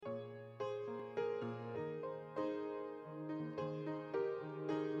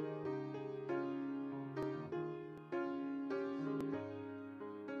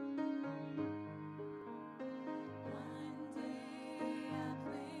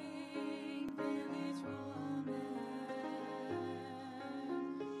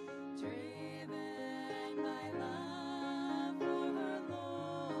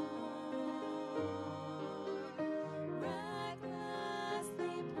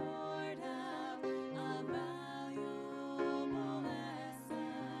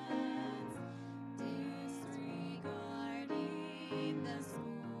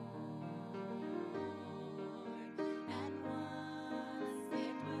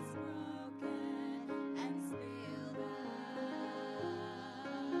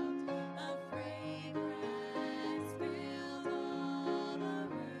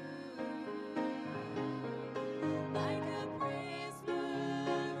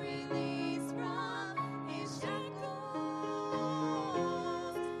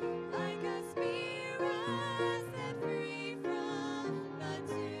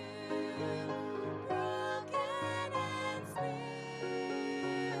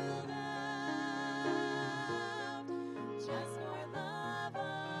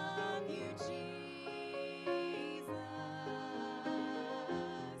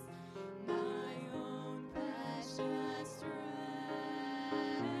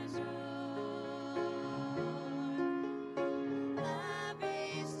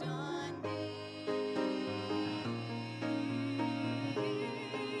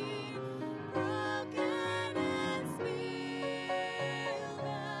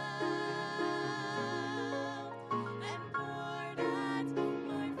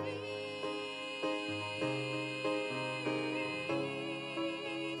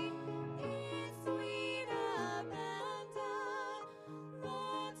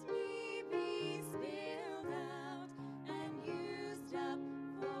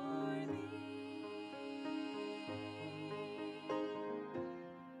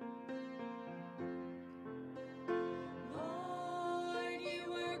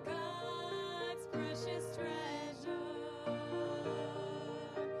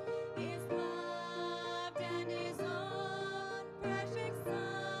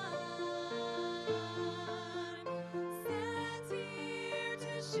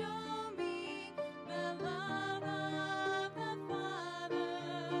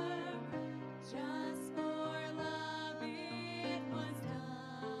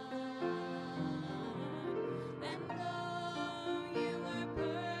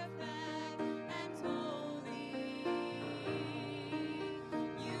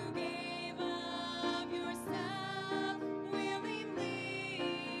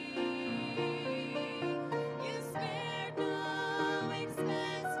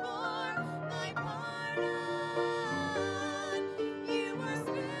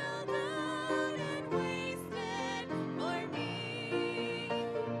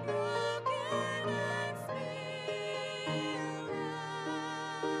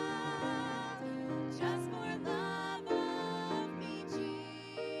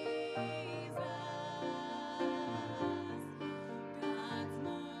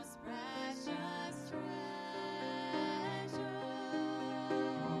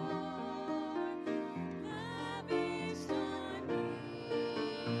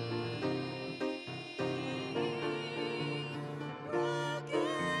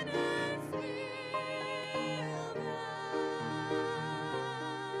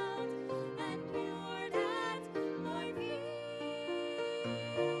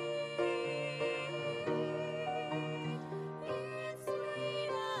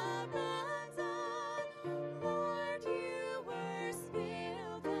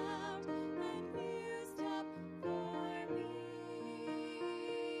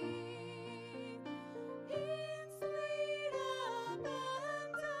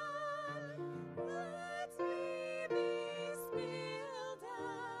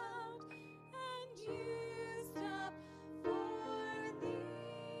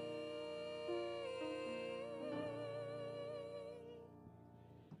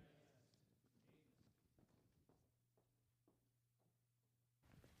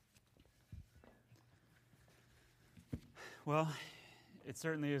Well, it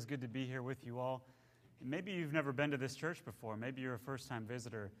certainly is good to be here with you all. Maybe you've never been to this church before. Maybe you're a first-time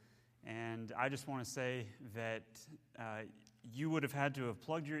visitor. And I just want to say that you would have had to have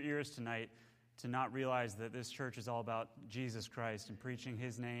plugged your ears tonight to not realize that this church is all about Jesus Christ and preaching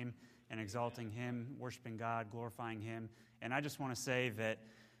His name and exalting Him, worshiping God, glorifying Him. And I just want to say that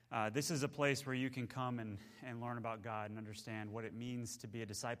this is a place where you can come and learn about God and understand what it means to be a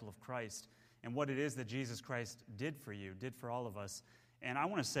disciple of Christ and what it is that Jesus Christ did for you, did for all of us. And I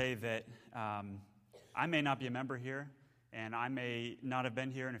want to say that I may not be a member here, and I may not have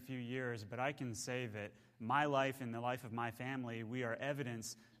been here in a few years, but I can say that my life and the life of my family, we are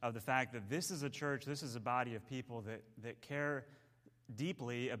evidence of the fact that this is a church, this is a body of people that care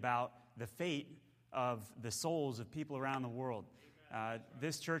deeply about the fate of the souls of people around the world.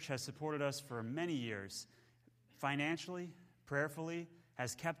 This church has supported us for many years, financially, prayerfully,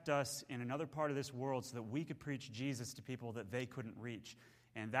 has kept us in another part of this world so that we could preach Jesus to people that they couldn't reach.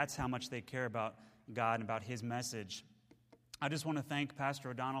 And that's how much they care about God and about His message. I just want to thank Pastor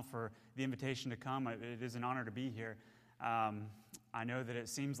O'Donnell for the invitation to come. It is an honor to be here. I know that it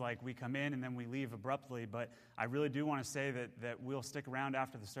seems like we come in and then we leave abruptly, but I really do want to say that we'll stick around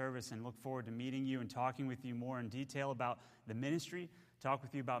after the service and look forward to meeting you and talking with you more in detail about the ministry, talk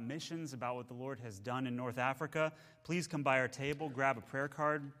with you about missions, about what the Lord has done in North Africa. Please come by our table, grab a prayer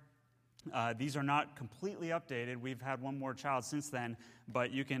card. These are not completely updated. We've had one more child since then,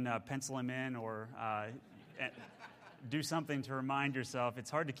 but you can pencil them in or do something to remind yourself. It's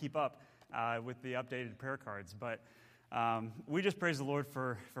hard to keep up with the updated prayer cards, but we just praise the Lord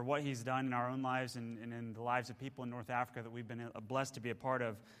for what He's done in our own lives and in the lives of people in North Africa that we've been blessed to be a part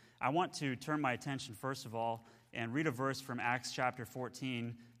of. I want to turn my attention, first of all, and read a verse from Acts chapter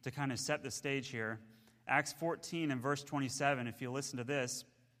 14 to kind of set the stage here. Acts 14 and verse 27, if you listen to this,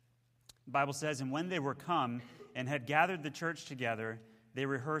 the Bible says, "And when they were come and had gathered the church together, they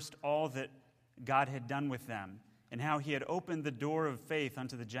rehearsed all that God had done with them, and how He had opened the door of faith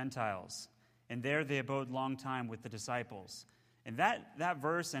unto the Gentiles. And there they abode long time with the disciples." And that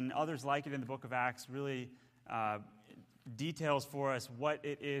verse and others like it in the book of Acts really details for us what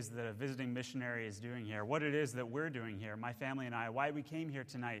it is that a visiting missionary is doing here, what it is that we're doing here, my family and I, why we came here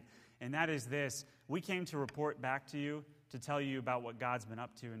tonight. And that is this: we came to report back to you, to tell you about what God's been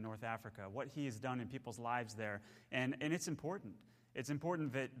up to in North Africa, what He has done in people's lives there. And it's important. It's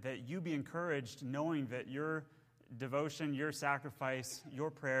important that you be encouraged knowing that your devotion, your sacrifice,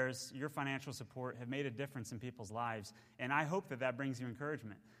 your prayers, your financial support have made a difference in people's lives. And I hope that brings you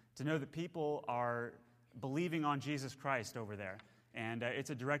encouragement, to know that people are believing on Jesus Christ over there. And it's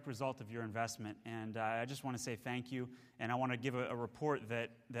a direct result of your investment. And I just want to say thank you. And I want to give a report that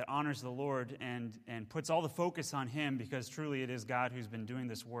honors the Lord and puts all the focus on Him, because truly it is God who's been doing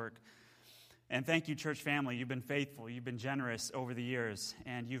this work. And thank you, church family. You've been faithful. You've been generous over the years.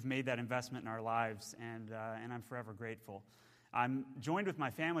 And you've made that investment in our lives. And I'm forever grateful. I'm joined with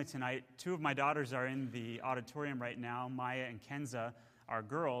my family tonight. Two of my daughters are in the auditorium right now. Maya and Kenza are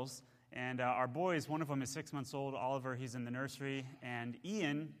girls. And our boys, one of them is 6 months old. Oliver, he's in the nursery. And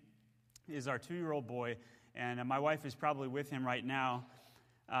Ian is our 2-year-old boy. And my wife is probably with him right now.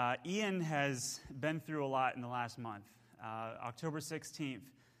 Ian has been through a lot in the last month. October 16th,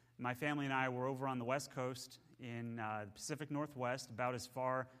 my family and I were over on the West Coast in the Pacific Northwest, about as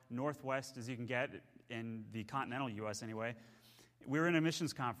far northwest as you can get in the continental U.S. anyway. We were in a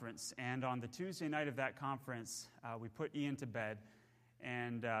missions conference, and on the Tuesday night of that conference, we put Ian to bed.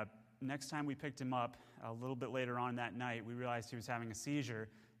 And next time we picked him up, a little bit later on that night, we realized he was having a seizure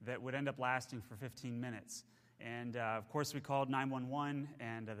that would end up lasting for 15 minutes. And, of course, we called 911,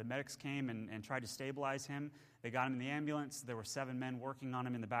 and the medics came and tried to stabilize him. They got him in the ambulance. There were 7 men working on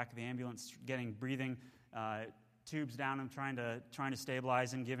him in the back of the ambulance, getting breathing tubes down him, trying to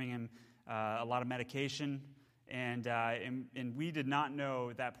stabilize him, giving him a lot of medication. And we did not know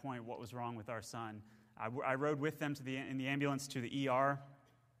at that point what was wrong with our son. I rode with them in the ambulance to the ER,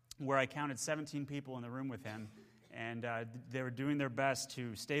 where I counted 17 people in the room with him. And they were doing their best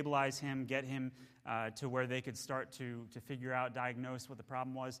to stabilize him, get him to where they could start to figure out, diagnose what the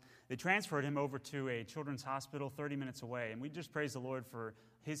problem was. They transferred him over to a children's hospital 30 minutes away. And we just praise the Lord for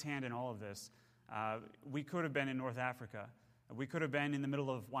His hand in all of this. We could have been in North Africa. We could have been in the middle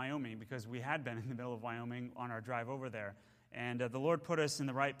of Wyoming, because we had been in the middle of Wyoming on our drive over there. And the Lord put us in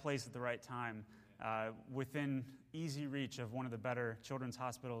the right place at the right time, within easy reach of one of the better children's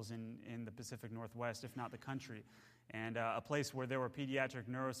hospitals in the Pacific Northwest, if not the country, and a place where there were pediatric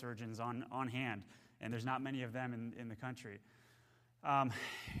neurosurgeons on hand, and there's not many of them in the country.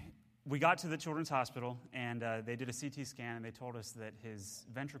 We got to the children's hospital, and they did a CT scan, and they told us that his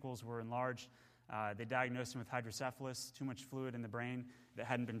ventricles were enlarged They diagnosed him with hydrocephalus, too much fluid in the brain that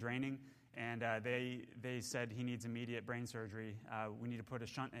hadn't been draining, and they said he needs immediate brain surgery. We need to put a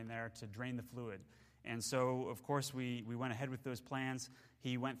shunt in there to drain the fluid. And so, of course, we went ahead with those plans.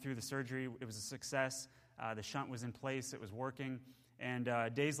 He went through the surgery. It was a success. The shunt was in place. It was working. And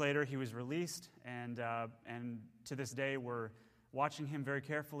days later, he was released. And to this day, we're watching him very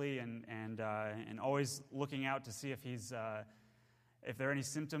carefully and always looking out to see if there are any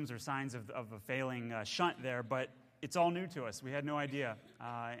symptoms or signs of a failing shunt there. But it's all new to us. We had no idea.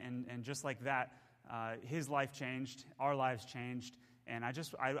 And just like that, his life changed. Our lives changed. And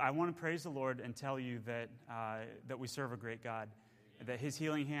I want to praise the Lord and tell you that we serve a great God, that his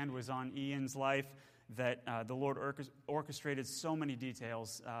healing hand was on Ian's life, that the Lord orchestrated so many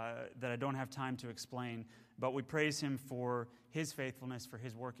details that I don't have time to explain. But we praise him for his faithfulness, for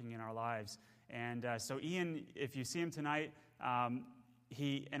his working in our lives. And so Ian, if you see him tonight,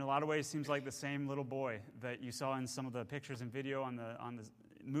 he, in a lot of ways, seems like the same little boy that you saw in some of the pictures and video on the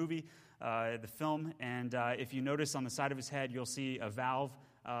movie, the film. And if you notice on the side of his head, you'll see a valve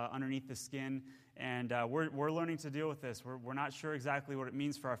underneath the skin. And we're learning to deal with this. We're not sure exactly what it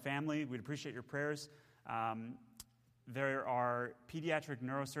means for our family. We'd appreciate your prayers. There are pediatric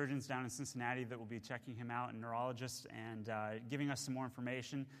neurosurgeons down in Cincinnati that will be checking him out, and neurologists, and giving us some more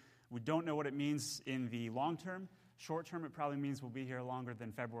information. We don't know what it means in the long term. Short term, it probably means we'll be here longer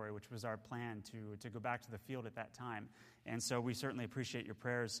than February, which was our plan to go back to the field at that time. And so we certainly appreciate your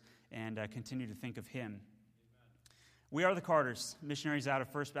prayers and continue to think of him. Amen. We are the Carters, missionaries out of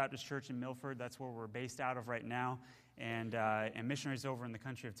First Baptist Church in Milford. That's where we're based out of right now, and missionaries over in the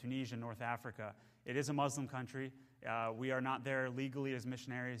country of Tunisia, North Africa. It is a Muslim country. We are not there legally as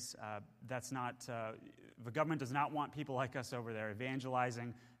missionaries. The government does not want people like us over there.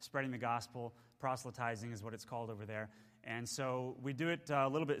 Evangelizing, spreading the gospel, proselytizing is what it's called over there. And so we do it a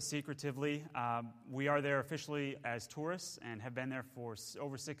little bit secretively. We are there officially as tourists and have been there for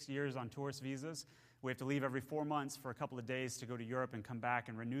over 6 years on tourist visas. We have to leave every 4 months for a couple of days to go to Europe and come back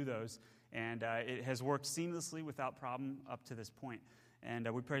and renew those. And it has worked seamlessly without problem up to this point. And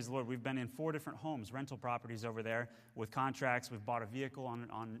we praise the Lord. We've been in 4 different homes, rental properties over there with contracts. We've bought a vehicle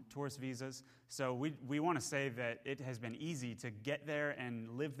on tourist visas. So we want to say that it has been easy to get there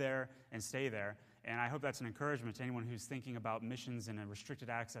and live there and stay there. And I hope that's an encouragement to anyone who's thinking about missions in a restricted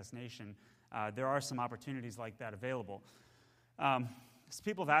access nation. There are some opportunities like that available.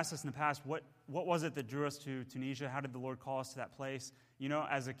 People have asked us in the past, what was it that drew us to Tunisia? How did the Lord call us to that place? You know,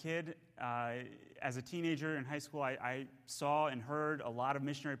 as a kid, as a teenager in high school, I saw and heard a lot of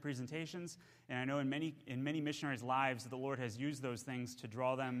missionary presentations, and I know in many missionaries' lives, the Lord has used those things to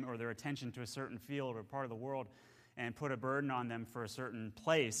draw them or their attention to a certain field or part of the world and put a burden on them for a certain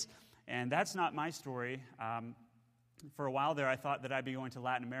place. And that's not my story. For a while there, I thought that I'd be going to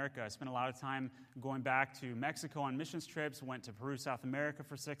Latin America. I spent a lot of time going back to Mexico on missions trips, went to Peru, South America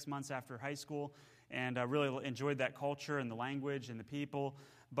for 6 months after high school, and really enjoyed that culture and the language and the people.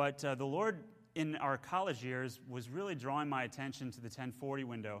 But the Lord, in our college years, was really drawing my attention to the 1040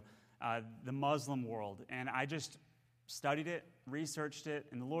 window, the Muslim world. And I just studied it, researched it,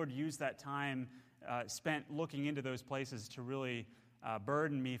 and the Lord used that time spent looking into those places to really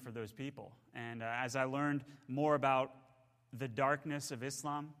burden me for those people. And as I learned more about the darkness of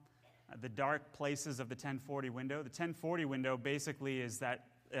Islam, the dark places of the 1040 window, the 1040 window basically is that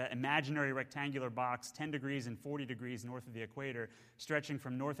imaginary rectangular box 10 degrees and 40 degrees north of the equator, stretching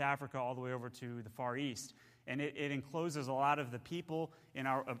from North Africa all the way over to the Far East. And it encloses a lot of the people in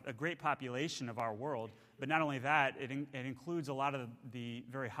a great population of our world. But not only that, it includes a lot of the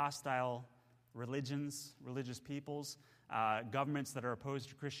very hostile religions, religious peoples, governments that are opposed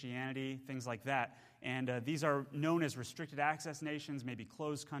to Christianity, things like that. And these are known as restricted access nations, maybe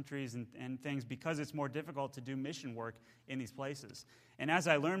closed countries and things, because it's more difficult to do mission work in these places. And as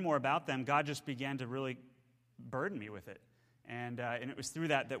I learned more about them, God just began to really burden me with it. And it was through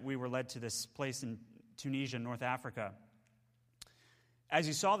that we were led to this place in Tunisia, North Africa. As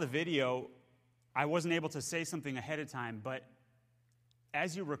you saw the video, I wasn't able to say something ahead of time, but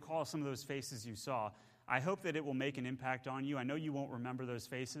as you recall some of those faces you saw, I hope that it will make an impact on you. I know you won't remember those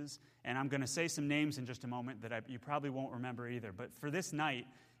faces, and I'm going to say some names in just a moment that you probably won't remember either. But for this night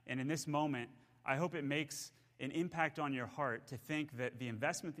and in this moment, I hope it makes an impact on your heart to think that the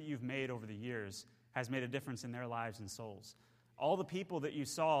investment that you've made over the years has made a difference in their lives and souls. All the people that you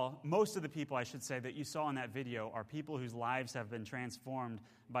saw, most of the people, I should say, that you saw in that video are people whose lives have been transformed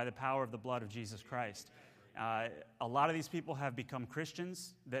by the power of the blood of Jesus Christ. A lot of these people have become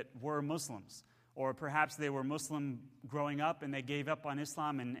Christians that were Muslims. Or perhaps they were Muslim growing up and they gave up on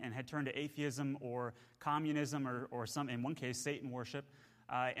Islam and had turned to atheism or communism or some, in one case, Satan worship.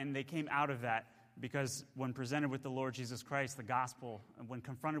 And they came out of that because when presented with the Lord Jesus Christ, the gospel, when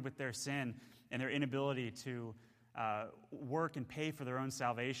confronted with their sin and their inability to work and pay for their own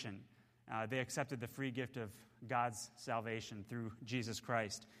salvation, they accepted the free gift of God's salvation through Jesus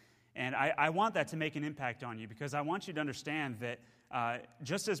Christ. And I want that to make an impact on you, because I want you to understand that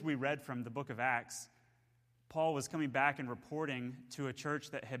just as we read from the book of Acts, Paul was coming back and reporting to a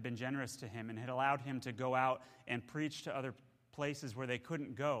church that had been generous to him and had allowed him to go out and preach to other places where they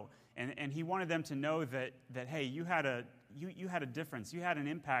couldn't go. And he wanted them to know that hey, you had a difference. You had an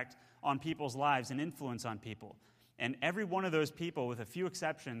impact on people's lives and influence on people. And every one of those people, with a few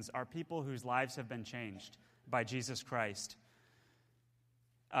exceptions, are people whose lives have been changed by Jesus Christ.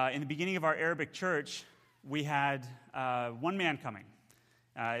 In the beginning of our Arabic church, we had one man coming.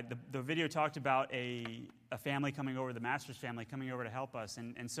 The video talked about a family coming over, the Masters family coming over to help us.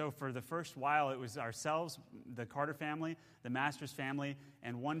 And so for the first while, it was ourselves, the Carter family, the Masters family,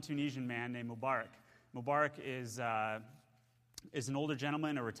 and one Tunisian man named Mubarak. Mubarak is an older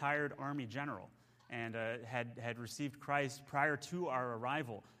gentleman, a retired Army general, and had received Christ prior to our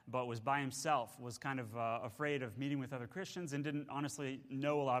arrival, but was by himself, was kind of afraid of meeting with other Christians, and didn't honestly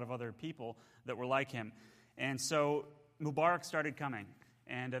know a lot of other people that were like him. And so Mubarak started coming.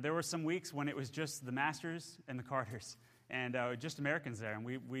 And there were some weeks when it was just the Masters and the Carters, and just Americans there. And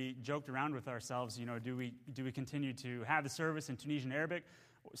we joked around with ourselves, do we continue to have the service in Tunisian Arabic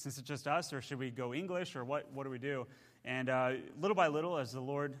since it's just us, or should we go English, or what do we do? And little by little, as the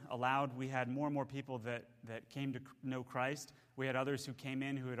Lord allowed, we had more and more people that came to know Christ. We had others who came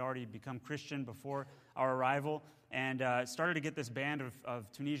in who had already become Christian before our arrival, and started to get this band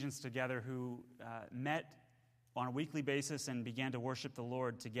of Tunisians together who met on a weekly basis and began to worship the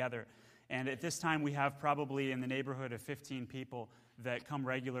Lord together. And at this time, we have probably in the neighborhood of 15 people that come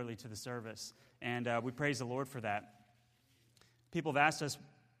regularly to the service. And we praise the Lord for that. People have asked us,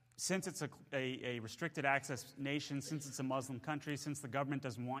 since it's a restricted access nation, since it's a Muslim country, since the government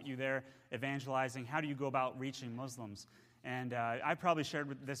doesn't want you there evangelizing, how do you go about reaching Muslims? And I probably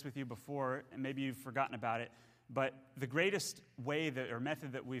shared this with you before, and maybe you've forgotten about it, but the greatest way or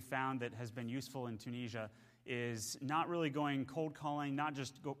method that we've found that has been useful in Tunisia is not really going cold calling, not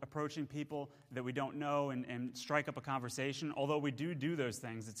just approaching people that we don't know and strike up a conversation. Although we do those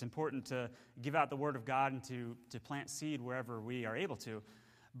things, it's important to give out the word of God and to plant seed wherever we are able to.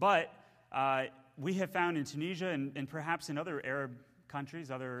 But we have found in Tunisia and perhaps in other Arab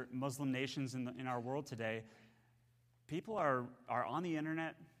countries, other Muslim nations in our world today, people are on the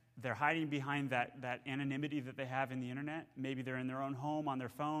internet. They're hiding behind that anonymity that they have in the internet. Maybe they're in their own home on their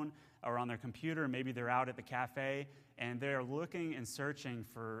phone or on their computer. Maybe they're out at the cafe, and they're looking and searching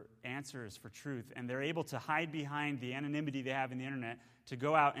for answers, for truth. And they're able to hide behind the anonymity they have in the internet to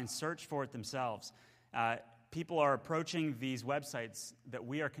go out and search for it themselves. People are approaching these websites that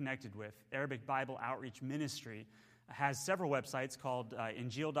we are connected with. Arabic Bible Outreach Ministry has several websites called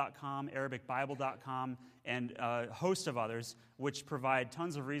Injil.com, ArabicBible.com, and a host of others, which provide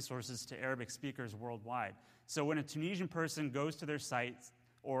tons of resources to Arabic speakers worldwide. So when a Tunisian person goes to their sites,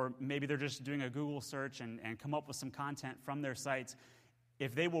 or maybe they're just doing a Google search and come up with some content from their sites,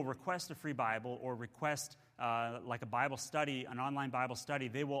 if they will request a free Bible or request like a Bible study, an online Bible study,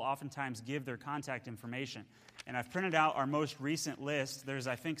 they will oftentimes give their contact information. And I've printed out our most recent list. There's,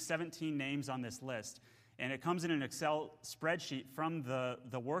 I think, 17 names on this list. And it comes in an Excel spreadsheet from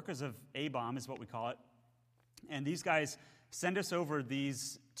the workers of ABOM, is what we call it. And these guys send us over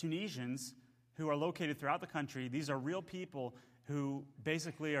these Tunisians who are located throughout the country. These are real people who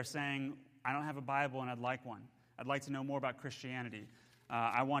basically are saying, I don't have a Bible and I'd like one. I'd like to know more about Christianity.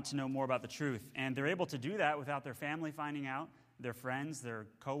 I want to know more about the truth. And they're able to do that without their family finding out, their friends, their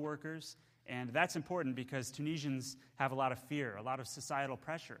coworkers. And that's important because Tunisians have a lot of fear, a lot of societal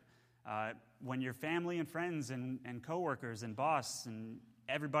pressure. When your family and friends and coworkers and boss and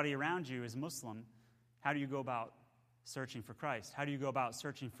everybody around you is Muslim, how do you go about searching for Christ? How do you go about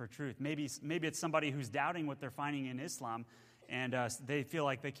searching for truth? Maybe it's somebody who's doubting what they're finding in Islam, and they feel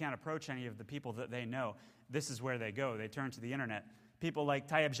like they can't approach any of the people that they know. This is where they go. They turn to the internet. People like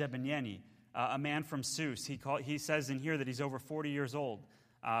Tayyib Jebanyeni, a man from Sousse. He says in here that he's over 40 years old.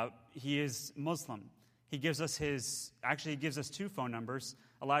 He is Muslim. He gives us two phone numbers.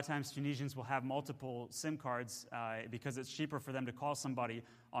 A lot of times Tunisians will have multiple SIM cards because it's cheaper for them to call somebody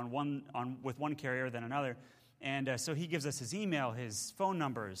with one carrier than another. And so he gives us his email, his phone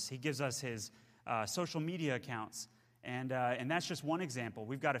numbers. He gives us his social media accounts. And that's just one example.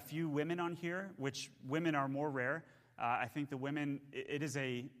 We've got a few women on here, which women are more rare. I think the women, it is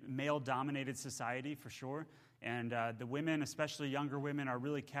a male-dominated society for sure. And the women, especially younger women, are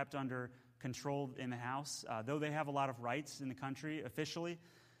really kept under control in the house, though they have a lot of rights in the country officially.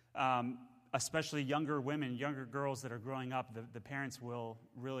 especially younger women, younger girls that are growing up, the parents will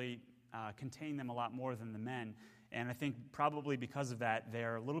really contain them a lot more than the men. And I think probably because of that,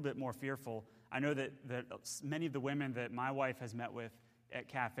 they're a little bit more fearful. I know that many of the women that my wife has met with at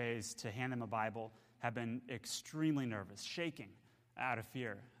cafes to hand them a Bible have been extremely nervous, shaking out of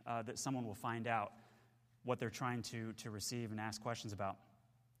fear that someone will find out what they're trying to receive and ask questions about.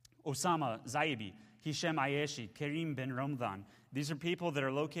 Osama Zaibi, Hisham Ayeshi, Karim bin Ramdan. These are people that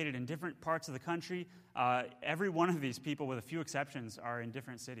are located in different parts of the country. Every one of these people, with a few exceptions, are in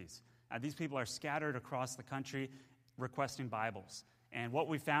different cities. These people are scattered across the country requesting Bibles. And what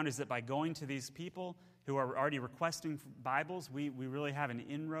we found is that by going to these people who are already requesting Bibles, we really have an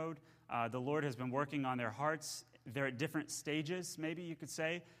inroad. The Lord has been working on their hearts. They're at different stages, maybe you could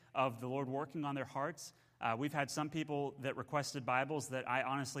say, of the Lord working on their hearts. We've had some people that requested Bibles that I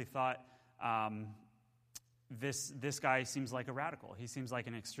honestly thought, this guy seems like a radical. He seems like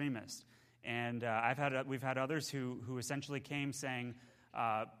an extremist. And we've had others who essentially came saying,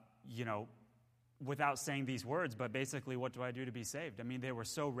 without saying these words, but basically, what do I do to be saved? I mean, they were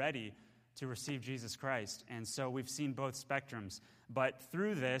so ready to receive Jesus Christ. And so we've seen both spectrums. But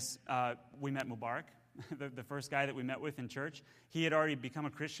through this, we met Mubarak, the first guy that we met with in church. He had already become a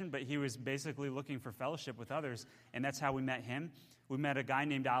Christian, but he was basically looking for fellowship with others, and that's how we met him. We met a guy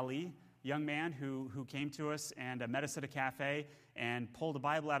named Ali, young man who came to us and met us at a cafe and pulled a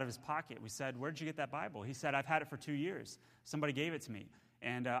Bible out of his pocket. We said, "Where'd you get that Bible?" He said, "I've had it for 2 years. Somebody gave it to me,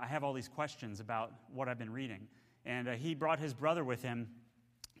 and I have all these questions about what I've been reading." And he brought his brother with him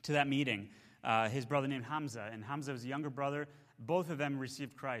to that meeting, his brother named Hamza, and Hamza was a younger brother. Both of them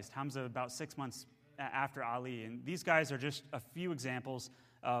received Christ. Hamza about 6 months after Ali. And these guys are just a few examples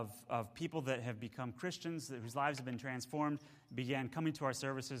of people that have become Christians, whose lives have been transformed, began coming to our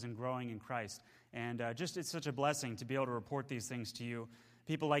services and growing in Christ. And it's such a blessing to be able to report these things to you.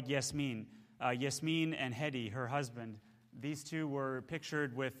 People like Yasmin and Hedi, her husband. These two were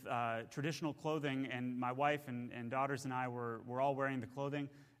pictured with traditional clothing, and my wife and daughters and I were all wearing the clothing.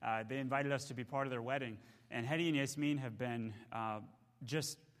 They invited us to be part of their wedding. And Hedi and Yasmin have been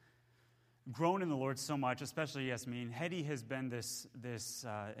just grown in the Lord so much, especially Yasmin. Hedi has been this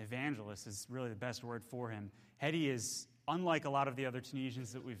evangelist, is really the best word for him. Hedi is unlike a lot of the other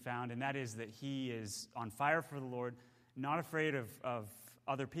Tunisians that we've found, and that is that he is on fire for the Lord, not afraid of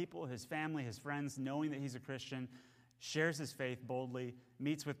other people, his family, his friends, knowing that he's a Christian, shares his faith boldly,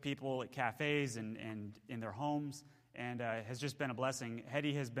 meets with people at cafes and in their homes, and has just been a blessing.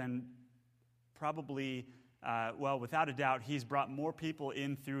 Hedi has been probably, without a doubt, he's brought more people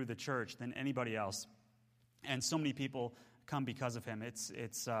in through the church than anybody else. And so many people come because of him. It's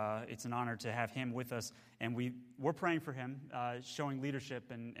an honor to have him with us, and we're praying for him, showing leadership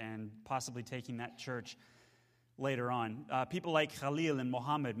and possibly taking that church later on. People like Khalil and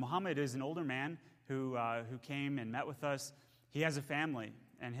Mohammed. Mohammed is an older man who came and met with us. He has a family,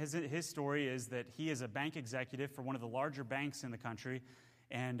 and his story is that he is a bank executive for one of the larger banks in the country,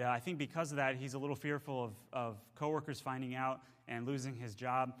 and I think because of that, he's a little fearful of coworkers finding out and losing his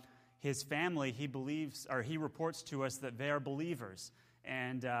job. His family, he reports to us that they are believers,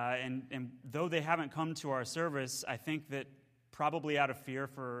 and though they haven't come to our service, I think that probably out of fear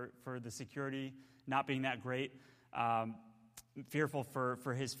for the security not being that great, fearful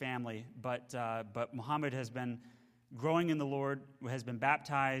for his family, but Muhammad has been growing in the Lord, has been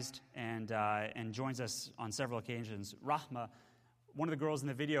baptized, and joins us on several occasions. Rahma, one of the girls in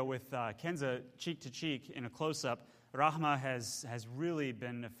the video with Kenza cheek to cheek in a close-up, Rahma has really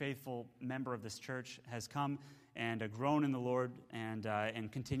been a faithful member of this church, has come and grown in the Lord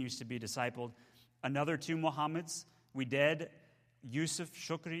and continues to be discipled. Another two Muhammads, Widad, Yusuf,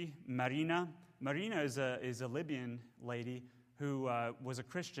 Shukri, Marina. Marina is a Libyan lady who was a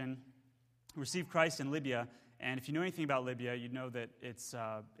Christian, received Christ in Libya. And if you know anything about Libya, you know that it's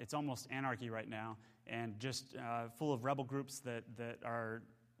almost anarchy right now, and just full of rebel groups that are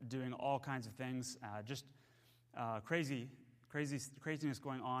doing all kinds of things. Craziness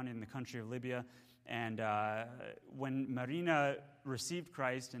going on in the country of Libya. And when Marina received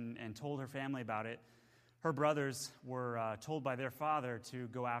Christ and told her family about it, her brothers were told by their father to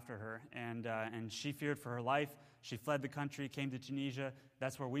go after her, and she feared for her life. She fled the country, came to Tunisia.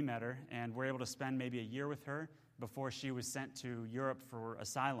 That's where we met her, and we're able to spend maybe a year with her before she was sent to Europe for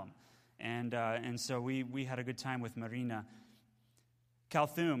asylum. And so we had a good time with Marina.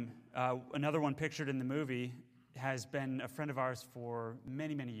 Kalthum, another one pictured in the movie, has been a friend of ours for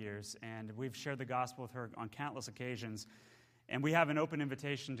many, many years, and we've shared the gospel with her on countless occasions. And we have an open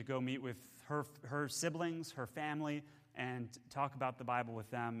invitation to go meet with her siblings, her family, and talk about the Bible with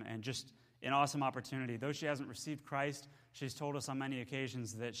them, and just an awesome opportunity. Though she hasn't received Christ, she's told us on many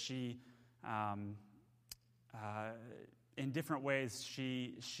occasions that she in different ways,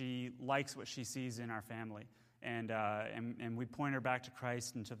 she likes what she sees in our family. And we point her back to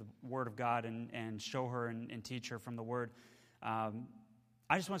Christ and to the Word of God and show her and teach her from the Word. I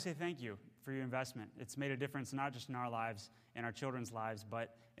just want to say thank you for your investment. It's made a difference not just in our lives and our children's lives,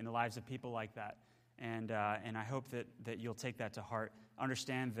 but in the lives of people like that. And I hope that you'll take that to heart.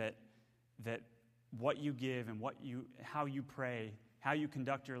 Understand that what you give and how you pray, how you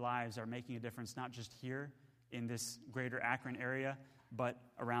conduct your lives are making a difference not just here in this greater Akron area, but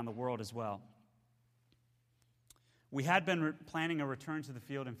around the world as well. We had been planning a return to the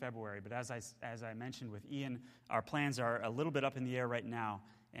field in February, but as I mentioned with Ian, our plans are a little bit up in the air right now.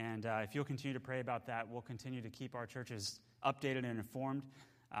 And if you'll continue to pray about that, we'll continue to keep our churches updated and informed.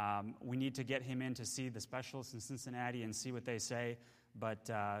 We need to get him in to see the specialists in Cincinnati and see what they say. But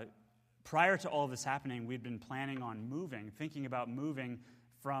prior to all of this happening, we'd been planning on thinking about moving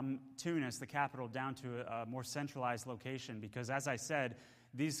from Tunis, the capital, down to a more centralized location. Because as I said,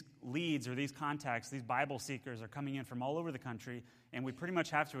 these leads or these contacts, these Bible seekers are coming in from all over the country, and we pretty much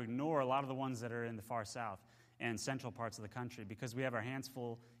have to ignore a lot of the ones that are in the far south and central parts of the country because we have our hands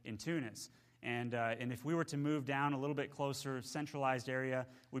full in Tunis. And if we were to move down a little bit closer, centralized area,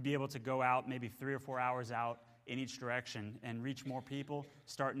 we'd be able to go out maybe 3 or 4 hours out in each direction and reach more people,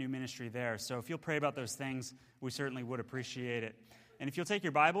 start new ministry there. So if you'll pray about those things, we certainly would appreciate it. And if you'll take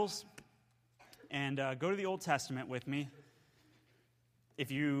your Bibles and go to the Old Testament with me. If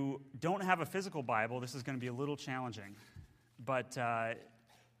you don't have a physical Bible, this is going to be a little challenging. But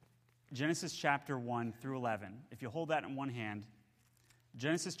Genesis chapter 1 through 11, if you hold that in one hand,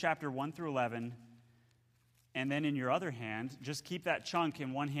 Genesis chapter 1 through 11, and then in your other hand, just keep that chunk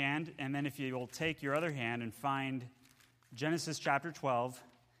in one hand, and then if you will take your other hand and find Genesis chapter 12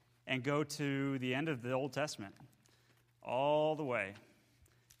 and go to the end of the Old Testament, all the way.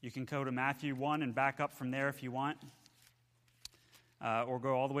 You can go to Matthew 1 and back up from there if you want. Or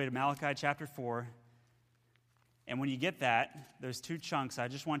go all the way to Malachi chapter 4. And when you get that, those two chunks, I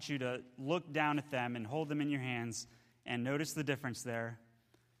just want you to look down at them and hold them in your hands and notice the difference there.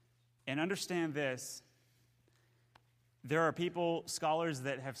 And understand this. There are scholars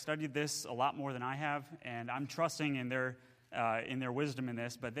that have studied this a lot more than I have, and I'm trusting in their wisdom in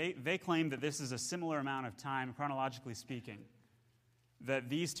this, but they claim that this is a similar amount of time, chronologically speaking, that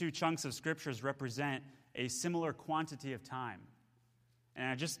these two chunks of scriptures represent a similar quantity of time. And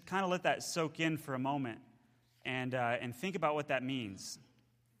I just kind of let that soak in for a moment and think about what that means.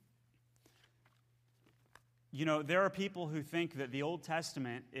 You know, there are people who think that the Old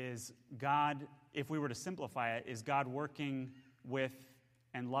Testament is God, if we were to simplify it, is God working with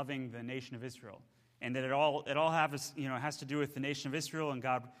and loving the nation of Israel. And that it all has to do with the nation of Israel and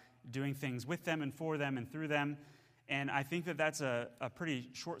God doing things with them and for them and through them. And I think that that's a pretty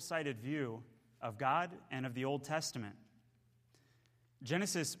short-sighted view of God and of the Old Testament.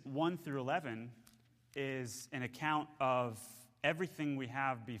 Genesis 1 through 11 is an account of everything we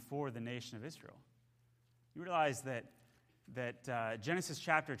have before the nation of Israel. You realize that Genesis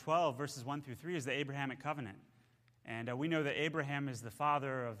chapter 12, verses 1 through 3 is the Abrahamic covenant. And we know that Abraham is the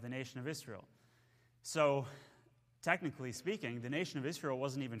father of the nation of Israel. So, technically speaking, the nation of Israel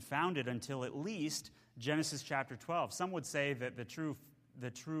wasn't even founded until at least Genesis chapter 12. Some would say that the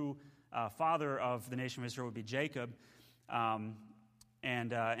true father of the nation of Israel would be Jacob.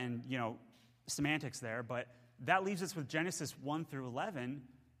 And semantics there, but that leaves us with Genesis 1 through 11,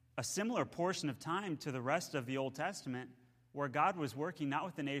 a similar portion of time to the rest of the Old Testament where God was working not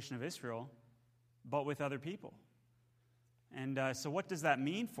with the nation of Israel, but with other people. And so what does that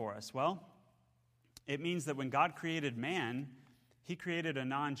mean for us? Well, it means that when God created man, he created a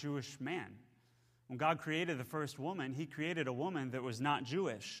non-Jewish man. When God created the first woman, he created a woman that was not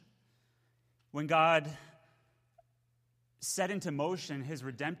Jewish. When God set into motion his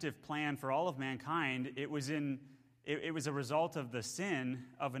redemptive plan for all of mankind, it was a result of the sin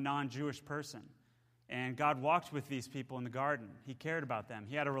of a non-Jewish person. And God walked with these people in the garden. He cared about them.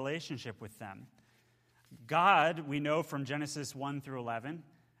 He had a relationship with them. God, we know from Genesis 1 through 11,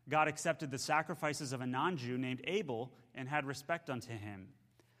 God accepted the sacrifices of a non-Jew named Abel and had respect unto him.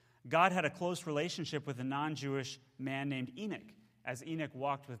 God had a close relationship with a non-Jewish man named Enoch, as Enoch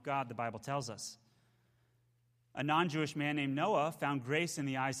walked with God, the Bible tells us. A non-Jewish man named Noah found grace in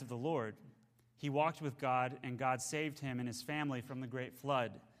the eyes of the Lord. He walked with God, and God saved him and his family from the great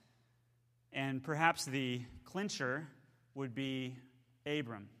flood. And perhaps the clincher would be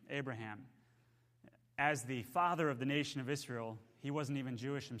Abraham. As the father of the nation of Israel, he wasn't even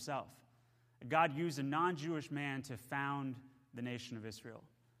Jewish himself. God used a non-Jewish man to found the nation of Israel.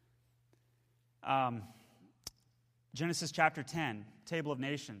 Genesis chapter 10, Table of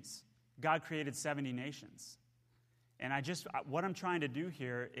Nations. God created 70 nations. And what I'm trying to do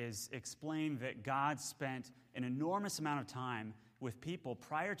here is explain that God spent an enormous amount of time with people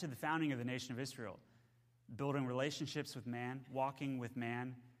prior to the founding of the nation of Israel, building relationships with man, walking with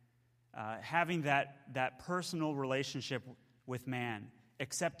man, having that personal relationship with man,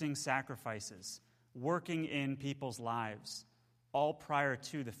 accepting sacrifices, working in people's lives, all prior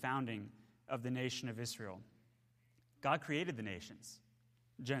to the founding of the nation of Israel. God created the nations,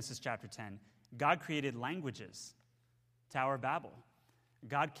 Genesis chapter 10. God created languages, Tower of Babel.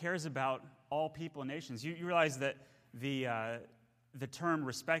 God cares about all people and nations. You realize that the term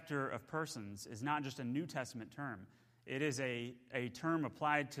respecter of persons is not just a New Testament term. It is a term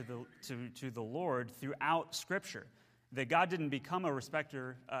applied to the Lord throughout Scripture. That God didn't become a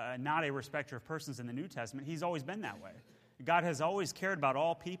respecter, not a respecter of persons in the New Testament. He's always been that way. God has always cared about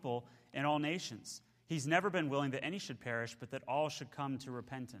all people and all nations. He's never been willing that any should perish, but that all should come to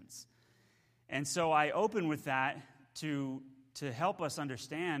repentance. And so I open with that to help us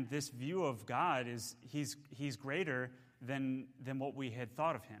understand this view of God is he's greater than what we had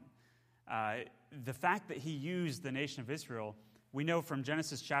thought of him. The fact that he used the nation of Israel, we know from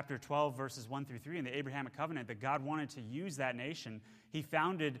Genesis chapter 12, verses 1 through 3 in the Abrahamic covenant that God wanted to use that nation. He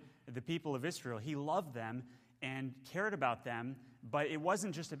founded the people of Israel. He loved them and cared about them, but it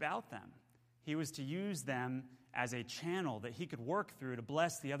wasn't just about them. He was to use them as a channel that he could work through to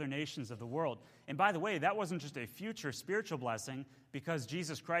bless the other nations of the world. And by the way, that wasn't just a future spiritual blessing, because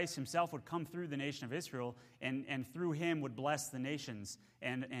Jesus Christ himself would come through the nation of Israel and through him would bless the nations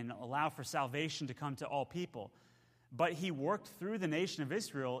and allow for salvation to come to all people. But he worked through the nation of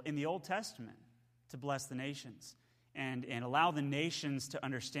Israel in the Old Testament to bless the nations and allow the nations to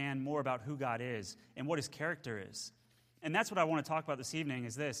understand more about who God is and what his character is. And that's what I want to talk about this evening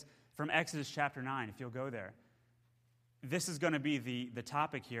is this, from Exodus chapter 9, if you'll go there. This is going to be the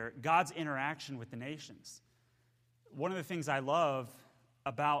topic here, God's interaction with the nations. One of the things I love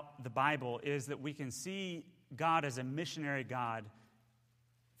about the Bible is that we can see God as a missionary God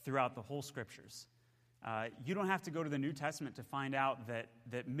throughout the whole Scriptures. You don't have to go to the New Testament to find out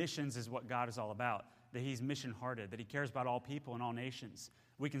that missions is what God is all about, that he's mission-hearted, that he cares about all people and all nations.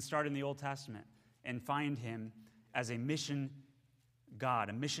 We can start in the Old Testament and find him as a mission God,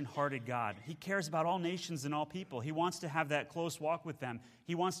 a mission-hearted God. He cares about all nations and all people. He wants to have that close walk with them.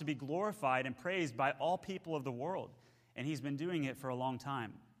 He wants to be glorified and praised by all people of the world, and he's been doing it for a long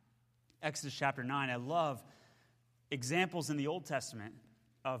time. Exodus chapter 9, I love examples in the Old Testament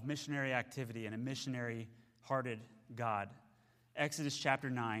of missionary activity and a missionary-hearted God. Exodus chapter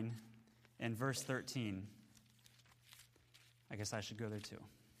 9 and verse 13. I guess I should go there too.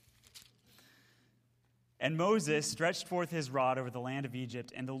 And Moses stretched forth his rod over the land of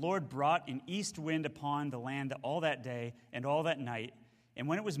Egypt, and the Lord brought an east wind upon the land all that day and all that night. And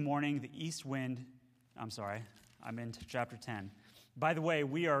when it was morning, the east wind... I'm in chapter 10. By the way,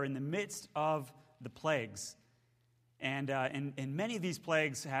 we are in the midst of the plagues. And many of these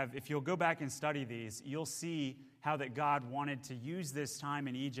plagues have, if you'll go back and study these, you'll see how that God wanted to use this time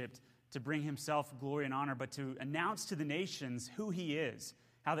in Egypt to bring himself glory and honor, but to announce to the nations who he is.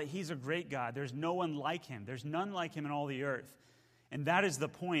 How that he's a great God. There's no one like him. There's none like him in all the earth. And that is the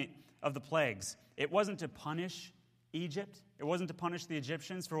point of the plagues. It wasn't to punish Egypt. It wasn't to punish the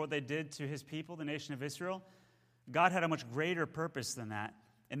Egyptians for what they did to his people, the nation of Israel. God had a much greater purpose than that,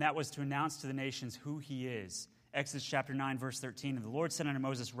 and that was to announce to the nations who he is. Exodus chapter 9, verse 13, And the Lord said unto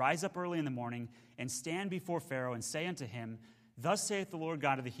Moses, Rise up early in the morning, and stand before Pharaoh, and say unto him, Thus saith the Lord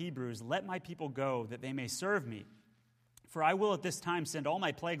God of the Hebrews, Let my people go, that they may serve me. For I will at this time send all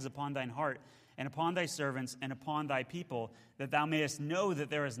my plagues upon thine heart, and upon thy servants, and upon thy people, that thou mayest know that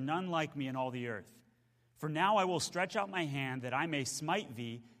there is none like me in all the earth. For now I will stretch out my hand, that I may smite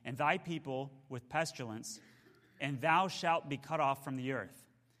thee and thy people with pestilence, and thou shalt be cut off from the earth.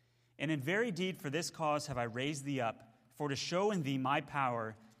 And in very deed for this cause have I raised thee up, for to show in thee my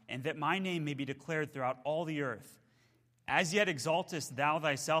power, and that my name may be declared throughout all the earth. As yet exaltest thou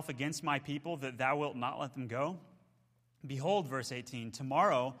thyself against my people, that thou wilt not let them go? Behold, verse 18,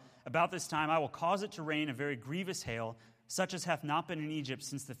 Tomorrow, about this time, I will cause it to rain a very grievous hail, such as hath not been in Egypt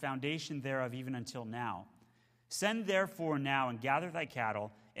since the foundation thereof even until now. Send therefore now and gather thy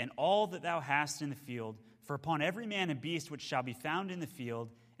cattle, and all that thou hast in the field, for upon every man and beast which shall be found in the field,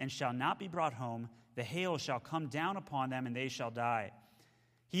 and shall not be brought home, the hail shall come down upon them, and they shall die.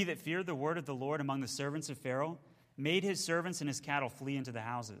 He that feared the word of the Lord among the servants of Pharaoh made his servants and his cattle flee into the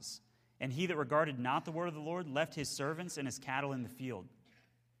houses. And he that regarded not the word of the Lord left his servants and his cattle in the field.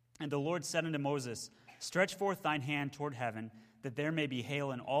 And the Lord said unto Moses, Stretch forth thine hand toward heaven, that there may be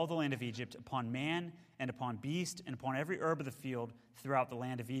hail in all the land of Egypt, upon man and upon beast and upon every herb of the field throughout the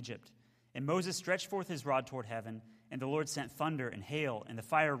land of Egypt. And Moses stretched forth his rod toward heaven, and the Lord sent thunder and hail, and the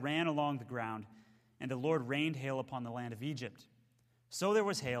fire ran along the ground, and the Lord rained hail upon the land of Egypt. So there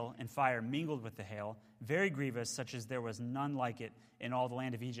was hail and fire mingled with the hail, very grievous, such as there was none like it in all the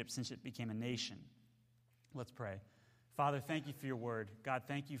land of Egypt since it became a nation. Let's pray. Father, thank you for your word. God,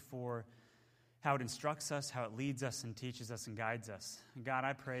 thank you for how it instructs us, how it leads us and teaches us and guides us. And God,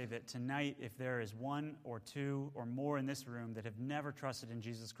 I pray that tonight, if there is one or two or more in this room that have never trusted in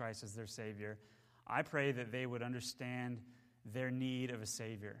Jesus Christ as their Savior, I pray that they would understand their need of a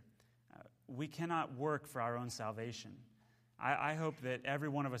Savior. We cannot work for our own salvation. I hope that every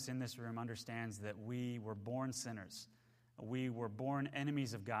one of us in this room understands that we were born sinners. We were born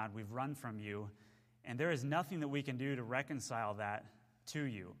enemies of God. We've run from you. And there is nothing that we can do to reconcile that to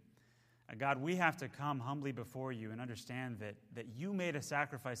you. God, we have to come humbly before you and understand that you made a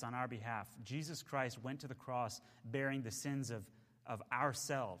sacrifice on our behalf. Jesus Christ went to the cross bearing the sins of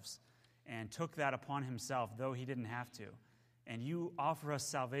ourselves and took that upon himself, though he didn't have to. And you offer us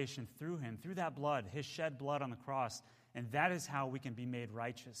salvation through him, through that blood, his shed blood on the cross, and that is how we can be made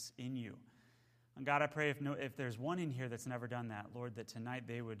righteous in you. And God, I pray if there's one in here that's never done that, Lord, that tonight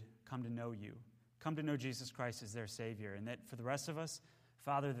they would come to know you, come to know Jesus Christ as their Savior, and that for the rest of us,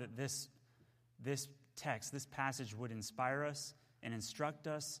 Father, that this text, this passage would inspire us and instruct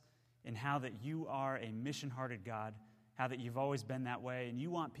us in how that you are a mission-hearted God, how that you've always been that way, and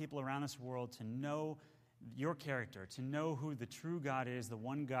you want people around this world to know your character, to know who the true God is, the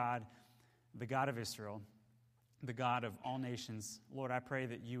one God, the God of Israel, the God of all nations. Lord, I pray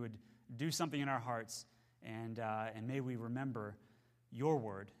that you would do something in our hearts, and may we remember your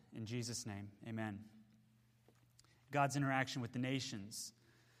word. In Jesus' name, amen. God's interaction with the nations.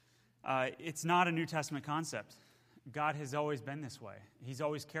 It's not a New Testament concept. God has always been this way. He's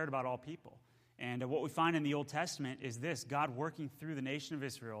always cared about all people. And what we find in the Old Testament is this: God working through the nation of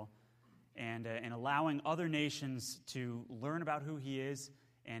Israel and allowing other nations to learn about who he is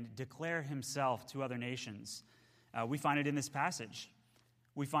and declare himself to other nations. We find it in this passage.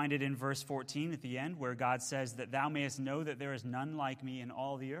 We find it in verse 14 at the end, where God says that thou mayest know that there is none like me in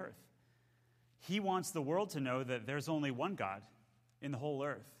all the earth. He wants the world to know that there's only one God in the whole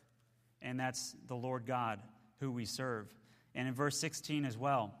earth, and that's the Lord God who we serve. And in verse 16 as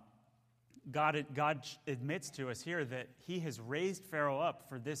well, God admits to us here that he has raised Pharaoh up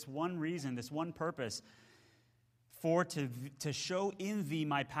for this one reason, this one purpose, to show in thee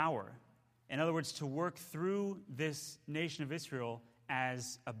my power. In other words, to work through this nation of Israel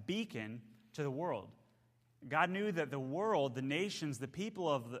as a beacon to the world. God knew that the world, the nations, the people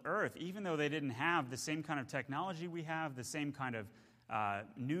of the earth, even though they didn't have the same kind of technology we have, the same kind of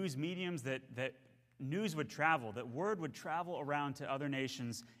news mediums, that news would travel, that word would travel around to other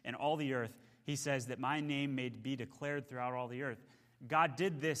nations and all the earth. He says that my name may be declared throughout all the earth. God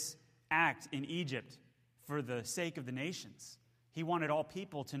did this act in Egypt for the sake of the nations. He wanted all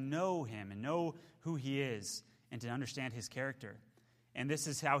people to know him and know who he is and to understand his character. And this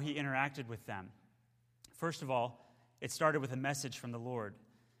is how he interacted with them. First of all, it started with a message from the Lord.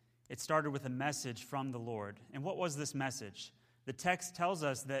 It started with a message from the Lord. And what was this message? The text tells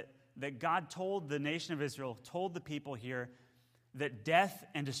us that God told the nation of Israel, told the people here, that death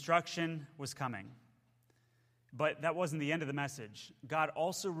and destruction was coming. But that wasn't the end of the message. God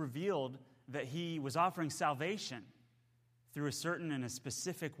also revealed that he was offering salvation through a certain and a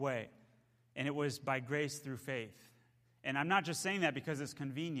specific way. And it was by grace through faith. And I'm not just saying that because it's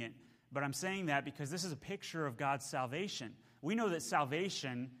convenient, but I'm saying that because this is a picture of God's salvation. We know that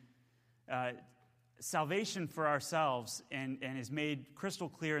salvation for ourselves, and is made crystal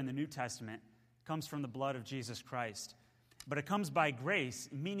clear in the New Testament, comes from the blood of Jesus Christ. But it comes by grace,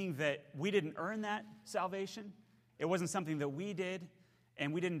 meaning that we didn't earn that salvation. It wasn't something that we did,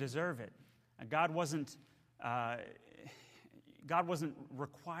 and we didn't deserve it. God wasn't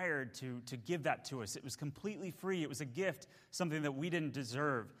required to give that to us. It was completely free. It was a gift, something that we didn't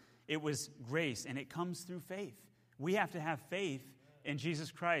deserve. It was grace, and it comes through faith. We have to have faith in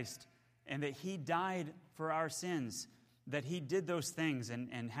Jesus Christ, and that he died for our sins, that he did those things,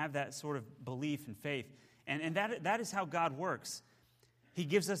 and have that sort of belief and faith. And that is how God works. He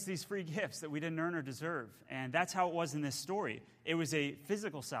gives us these free gifts that we didn't earn or deserve. And that's how it was in this story. It was a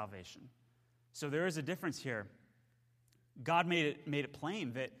physical salvation. So there is a difference here. God made it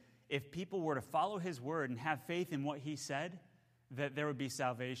plain that if people were to follow his word and have faith in what he said, that there would be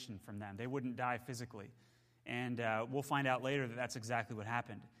salvation from them. They wouldn't die physically. And we'll find out later that that's exactly what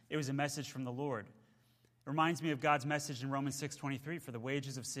happened. It was a message from the Lord. It reminds me of God's message in Romans 6:23, for the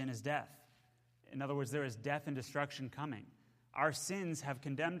wages of sin is death. In other words, there is death and destruction coming. Our sins have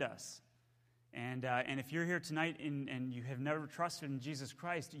condemned us. And if you're here tonight and you have never trusted in Jesus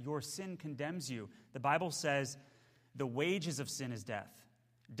Christ, your sin condemns you. The Bible says the wages of sin is death.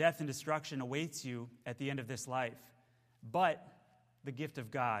 Death and destruction awaits you at the end of this life. But the gift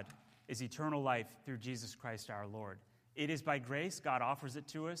of God is eternal life through Jesus Christ our Lord. It is by grace God offers it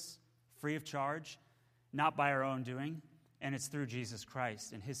to us, free of charge, not by our own doing, and it's through Jesus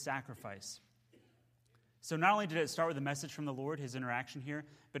Christ and his sacrifice. So not only did it start with a message from the Lord, his interaction here,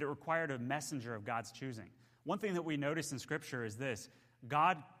 but it required a messenger of God's choosing. One thing that we notice in Scripture is this: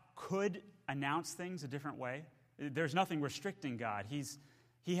 God could announce things a different way. There's nothing restricting God.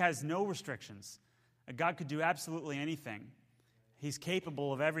 He has no restrictions. God could do absolutely anything. He's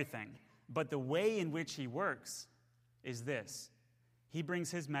capable of everything. But the way in which he works is this: he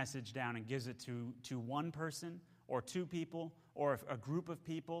brings his message down and gives it to one person or two people or a group of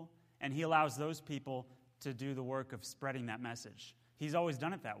people, and he allows those people to do the work of spreading that message. He's always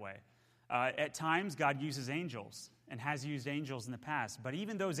done it that way. At times, God uses angels and has used angels in the past, but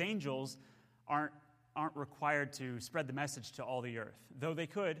even those angels aren't required to spread the message to all the earth. Though they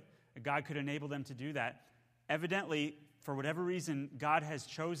could, God could enable them to do that. Evidently, for whatever reason, God has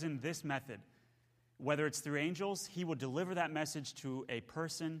chosen this method. Whether it's through angels, he will deliver that message to a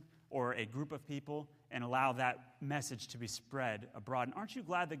person or a group of people and allow that message to be spread abroad. And aren't you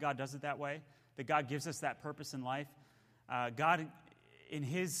glad that God does it that way? That God gives us that purpose in life? God, in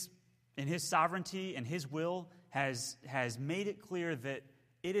his sovereignty and his will, has made it clear that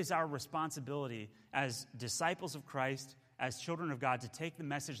it is our responsibility as disciples of Christ, as children of God, to take the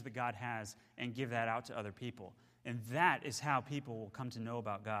message that God has and give that out to other people. And that is how people will come to know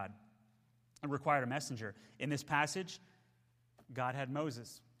about God. It required a messenger. In this passage, God had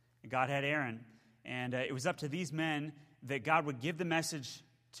Moses, God had Aaron, and it was up to these men that God would give the message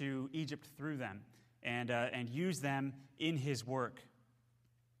to Egypt through them and use them in his work.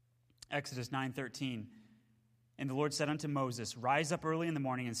 Exodus 9:13. And the Lord said unto Moses, Rise up early in the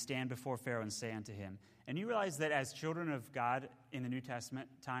morning and stand before Pharaoh and say unto him. And you realize that as children of God in the New Testament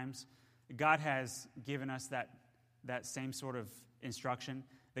times, God has given us that same sort of instruction,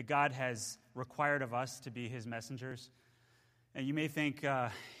 that God has required of us to be his messengers. And you may think,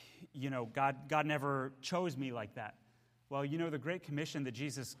 God never chose me like that. Well, the Great Commission that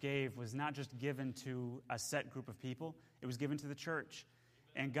Jesus gave was not just given to a set group of people. It was given to the church.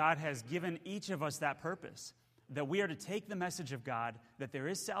 And God has given each of us that purpose, that we are to take the message of God, that there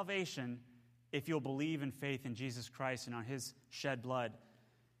is salvation if you'll believe in faith in Jesus Christ and on his shed blood.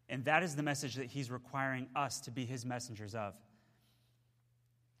 And that is the message that he's requiring us to be his messengers of.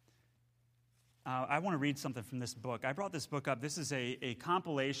 I want to read something from this book. I brought this book up. This is a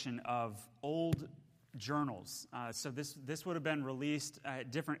compilation of old journals. So this would have been released at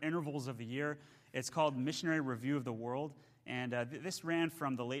different intervals of the year. It's called Missionary Review of the World. And this ran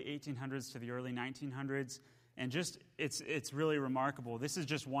from the late 1800s to the early 1900s. And just, it's really remarkable. This is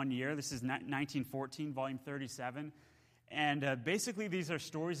just one year. This is 1914, volume 37. And basically these are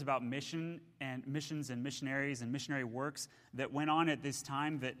stories about missions and missionaries and missionary works that went on at this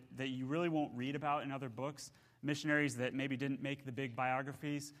time that you really won't read about in other books. Missionaries that maybe didn't make the big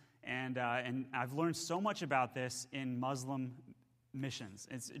biographies. And I've learned so much about this in Muslim missions.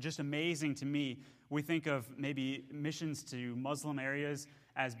 It's just amazing to me. We think of maybe missions to Muslim areas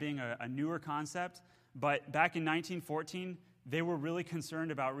as being a newer concept. But back in 1914, they were really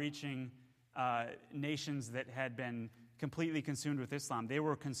concerned about reaching nations that had been completely consumed with Islam. They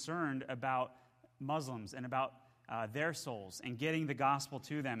were concerned about Muslims and about their souls and getting the gospel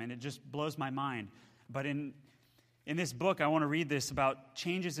to them, and it just blows my mind. But in this book, I want to read this about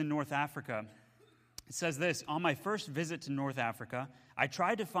changes in North Africa. It says this: On my first visit to North Africa, I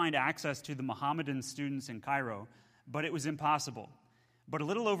tried to find access to the Mohammedan students in Cairo, but it was impossible. But a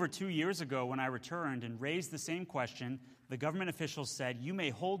little over 2 years ago, when I returned and raised the same question, the government officials said, You may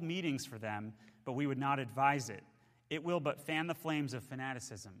hold meetings for them, but we would not advise it. It will but fan the flames of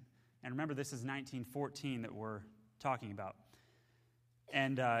fanaticism. And remember, this is 1914 that we're talking about.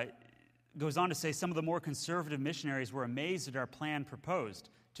 And goes on to say, some of the more conservative missionaries were amazed at our plan proposed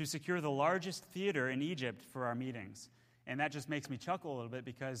to secure the largest theater in Egypt for our meetings. And that just makes me chuckle a little bit,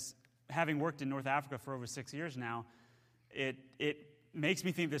 because having worked in North Africa for over 6 years now, it makes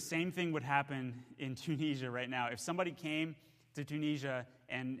me think the same thing would happen in Tunisia right now. If somebody came to Tunisia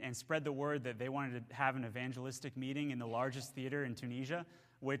and spread the word that they wanted to have an evangelistic meeting in the largest theater in Tunisia,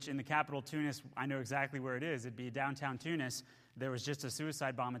 which in the capital Tunis, I know exactly where it is. It'd be downtown Tunis. There was just a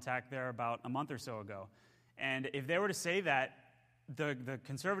suicide bomb attack there about a month or so ago. And if they were to say that, the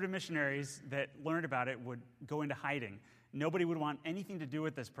conservative missionaries that learned about it would go into hiding. Nobody would want anything to do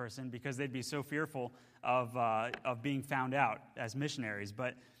with this person because they'd be so fearful of being found out as missionaries.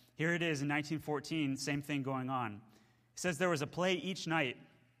 But Here it is in 1914, same thing going on. It says there was a play each night,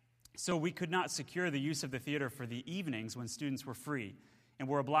 so we could not secure the use of the theater for the evenings when students were free, and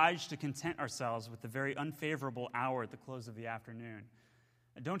were obliged to content ourselves with the very unfavorable hour at the close of the afternoon.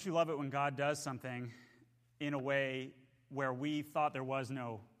 And don't you love it when God does something in a way where we thought there was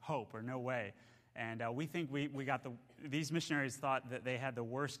no hope or no way? And we think these missionaries thought that they had the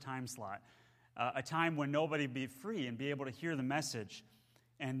worst time slot, a time when nobody would be free and be able to hear the message,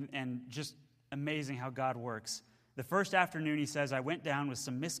 and just amazing how God works. The first afternoon, he says, I went down with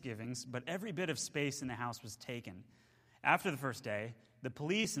some misgivings, but every bit of space in the house was taken. After the first day, the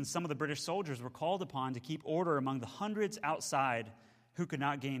police and some of the British soldiers were called upon to keep order among the hundreds outside who could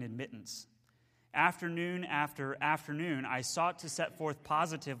not gain admittance. Afternoon after afternoon, I sought to set forth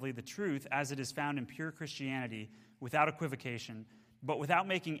positively the truth as it is found in pure Christianity, without equivocation, but without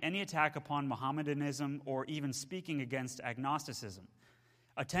making any attack upon Mohammedanism or even speaking against agnosticism.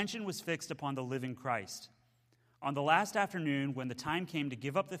 Attention was fixed upon the living Christ. On the last afternoon, when the time came to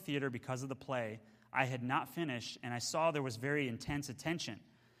give up the theater because of the play, I had not finished, and I saw there was very intense attention.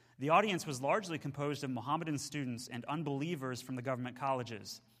 The audience was largely composed of Mohammedan students and unbelievers from the government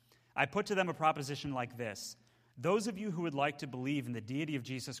colleges. I put to them a proposition like this: those of you who would like to believe in the deity of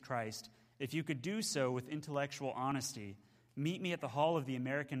Jesus Christ, if you could do so with intellectual honesty, meet me at the hall of the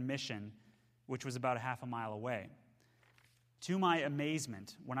American Mission, which was about a half a mile away. To my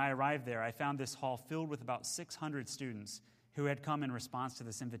amazement, when I arrived there, I found this hall filled with about 600 students who had come in response to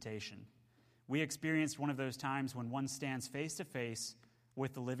this invitation. We experienced one of those times when one stands face to face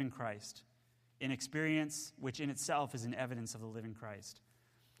with the living Christ, an experience which in itself is an evidence of the living Christ.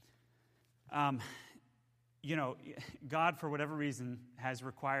 God, for whatever reason, has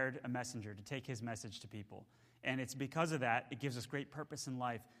required a messenger to take his message to people. And it's because of that, it gives us great purpose in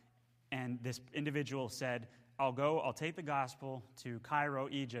life. And this individual said, I'll take the gospel to Cairo,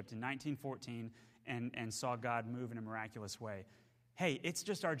 Egypt in 1914 and saw God move in a miraculous way. Hey, it's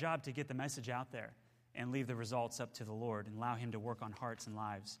just our job to get the message out there and leave the results up to the Lord and allow him to work on hearts and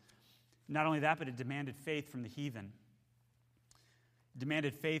lives. Not only that, but it demanded faith from the heathen.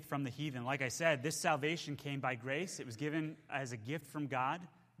 Like I said, this salvation came by grace. It was given as a gift from God.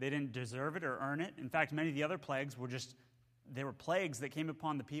 They didn't deserve it or earn it. In fact, many of the other plagues they were plagues that came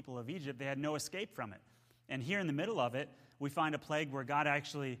upon the people of Egypt. They had no escape from it. And here in the middle of it, we find a plague where God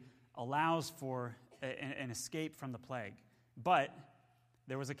actually allows for an escape from the plague. But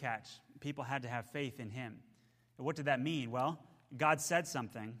there was a catch. People had to have faith in him. And what did that mean? Well, God said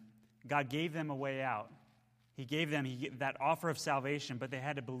something. God gave them a way out. He gave them that offer of salvation, but they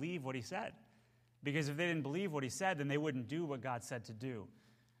had to believe what he said. Because if they didn't believe what he said, then they wouldn't do what God said to do.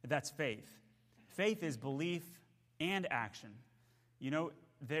 That's faith. Faith is belief and action. You know,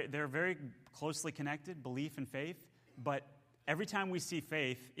 they're very closely connected, belief and faith, but every time we see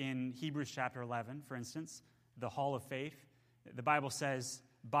faith in Hebrews chapter 11, for instance, the hall of faith, the Bible says,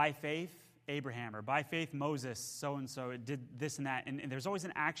 by faith, Abraham, or by faith, Moses, so-and-so, did this and that, and there's always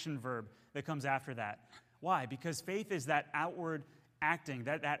an action verb that comes after that. Why? Because faith is that outward acting,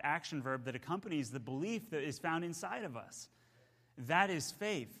 that action verb that accompanies the belief that is found inside of us. That is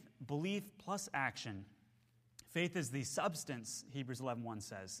faith, belief plus action. Faith is the substance, Hebrews 11:1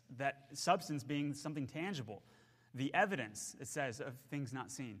 says, that substance being something tangible, the evidence, it says, of things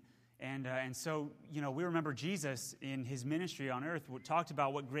not seen. And so, we remember Jesus in his ministry on earth talked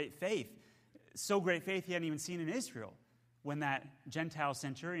about what great faith, so great faith he hadn't even seen in Israel, when that Gentile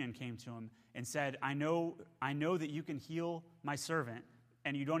centurion came to him and said, I know that you can heal my servant,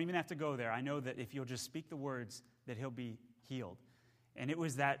 and you don't even have to go there. I know that if you'll just speak the words, that he'll be healed. And it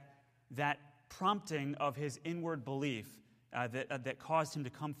was that prompting of his inward belief that caused him to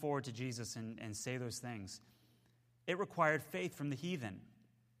come forward to Jesus and say those things. It required faith from the heathen.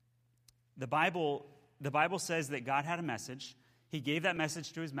 The Bible says that God had a message. He gave that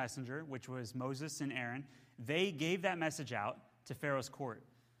message to his messenger, which was Moses and Aaron. They gave that message out to Pharaoh's court.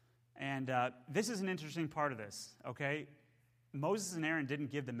 And this is an interesting part of this, okay? Moses and Aaron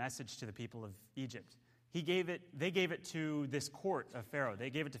didn't give the message to the people of Egypt. They gave it to this court of Pharaoh. They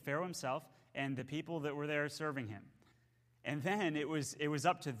gave it to Pharaoh himself and the people that were there serving him. And then it was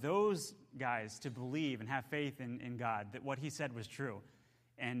up to those guys to believe and have faith in God, that what he said was true.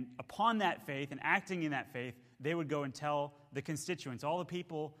 And upon that faith and acting in that faith, they would go and tell the constituents, all the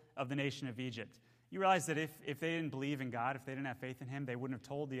people of the nation of Egypt. You realize that if they didn't believe in God, if they didn't have faith in him, they wouldn't have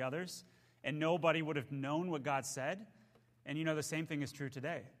told the others, and nobody would have known what God said. And the same thing is true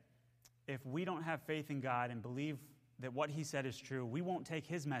today. If we don't have faith in God and believe that what he said is true, we won't take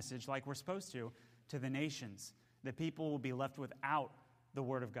his message like we're supposed to the nations. The people will be left without the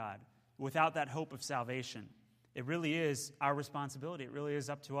word of God, without that hope of salvation. It really is our responsibility. It really is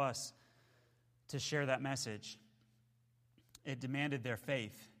up to us to share that message. It demanded their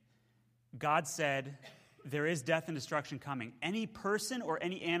faith. God said, there is death and destruction coming. Any person or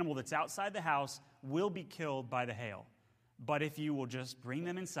any animal that's outside the house will be killed by the hail. But if you will just bring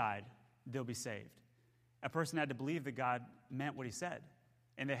them inside, they'll be saved. A person had to believe that God meant what he said,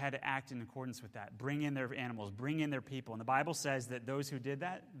 and they had to act in accordance with that. Bring in their animals, bring in their people. And the Bible says that those who did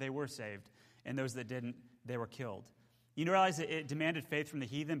that, they were saved, and those that didn't, they were killed. You realize that it demanded faith from the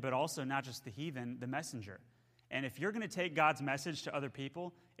heathen, but also not just the heathen, the messenger. And if you're going to take God's message to other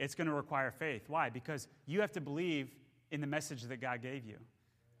people, it's going to require faith. Why? Because you have to believe in the message that God gave you.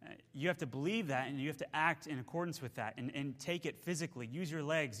 You have to believe that, and you have to act in accordance with that and take it physically. Use your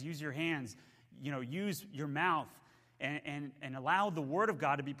legs, use your hands, use your mouth, and allow the Word of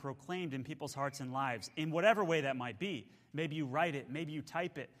God to be proclaimed in people's hearts and lives in whatever way that might be. Maybe you write it, maybe you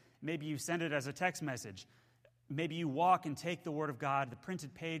type it, maybe you send it as a text message. Maybe you walk and take the Word of God, the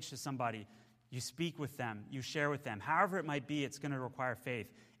printed page, to somebody. You speak with them, you share with them. However it might be, it's going to require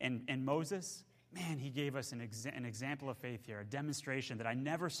faith. And Moses, man, he gave us an example of faith here, a demonstration that I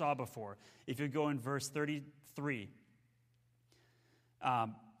never saw before. If you go in verse 33,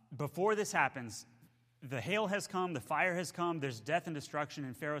 before this happens, the hail has come, the fire has come, there's death and destruction,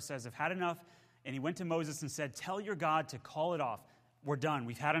 and Pharaoh says, I've had enough. And he went to Moses and said, tell your God to call it off. We're done,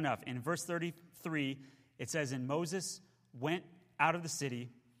 we've had enough. In verse 33, it says, and Moses went out of the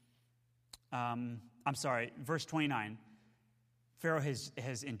city. Verse 29. Pharaoh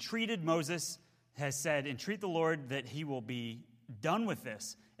has entreated Moses, has said, entreat the Lord that he will be done with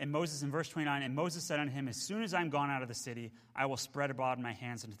this. And Moses, in verse 29, and Moses said unto him, as soon as I'm gone out of the city, I will spread abroad my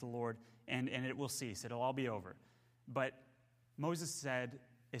hands unto the Lord, and it will cease. It'll all be over. But Moses said,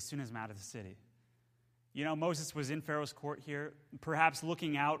 as soon as I'm out of the city. Moses was in Pharaoh's court here, perhaps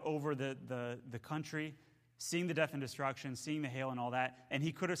looking out over the country, seeing the death and destruction, seeing the hail and all that, and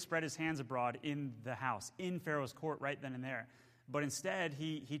he could have spread his hands abroad in the house, in Pharaoh's court right then and there. But instead,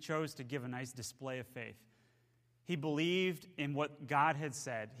 he chose to give a nice display of faith. He believed in what God had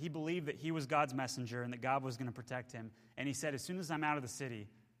said. He believed that he was God's messenger and that God was going to protect him. And he said, as soon as I'm out of the city,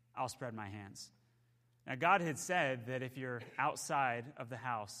 I'll spread my hands. Now, God had said that if you're outside of the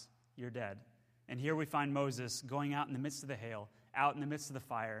house, you're dead. And here we find Moses going out in the midst of the hail, out in the midst of the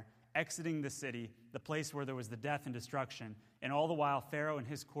fire, exiting the city, the place where there was the death and destruction. And all the while, Pharaoh and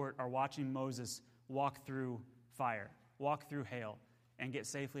his court are watching Moses walk through fire, walk through hail, and get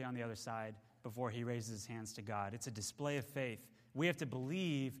safely on the other side before he raises his hands to God. It's a display of faith. We have to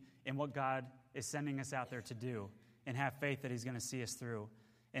believe in what God is sending us out there to do and have faith that he's going to see us through.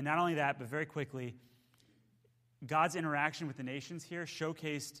 And not only that, but very quickly, God's interaction with the nations here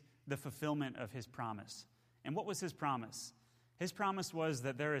showcased the fulfillment of his promise. And what was his promise? His promise was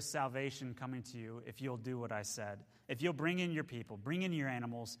that there is salvation coming to you if you'll do what I said. If you'll bring in your people, bring in your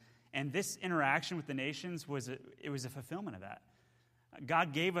animals. And this interaction with the nations was a fulfillment of that.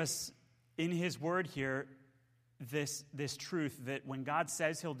 God gave us in his word here this truth that when God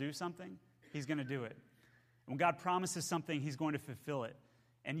says he'll do something, he's going to do it. When God promises something, he's going to fulfill it.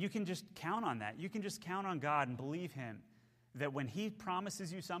 And you can just count on that. You can just count on God and believe him that when he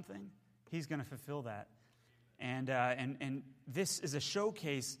promises you something, he's going to fulfill that. And this is a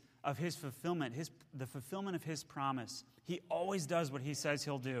showcase of his fulfillment, the fulfillment of his promise. He always does what he says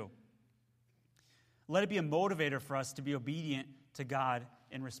he'll do. Let it be a motivator for us to be obedient to God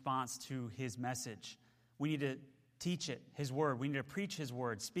in response to his message. We need to teach it, his word. We need to preach his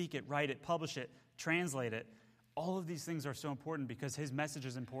word, speak it, write it, publish it, translate it. All of these things are so important because his message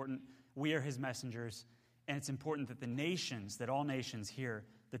is important. We are his messengers. And it's important that all nations hear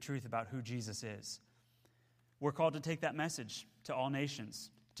the truth about who Jesus is. We're called to take that message to all nations,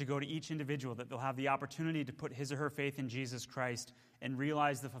 to go to each individual, that they'll have the opportunity to put his or her faith in Jesus Christ and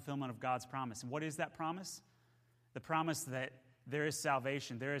realize the fulfillment of God's promise. And what is that promise? The promise that there is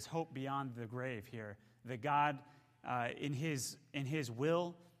salvation, there is hope beyond the grave here, that God, in his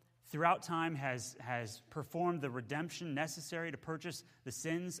will, throughout time has performed the redemption necessary to purchase the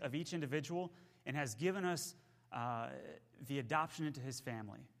sins of each individual and has given us the adoption into his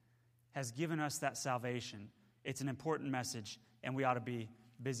family, has given us that salvation. It's an important message, and we ought to be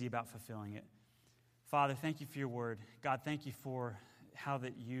busy about fulfilling it. Father, thank you for your word. God, thank you for how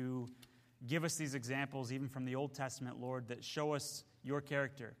that you give us these examples, even from the Old Testament, Lord, that show us your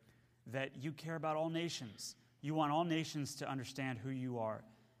character, that you care about all nations. You want all nations to understand who you are.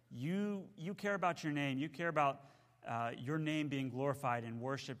 You care about your name. You care about your name being glorified and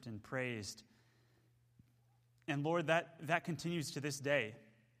worshiped and praised. And Lord, that continues to this day.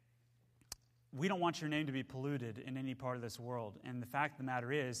 we don't want your name to be polluted in any part of this world. And the fact of the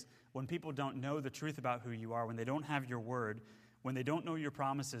matter is, when people don't know the truth about who you are, when they don't have your word, when they don't know your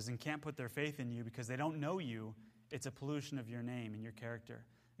promises and can't put their faith in you because they don't know you, it's a pollution of your name and your character.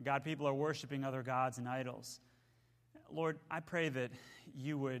 God, people are worshiping other gods and idols. Lord, I pray that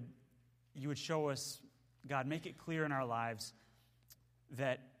you would show us, God, make it clear in our lives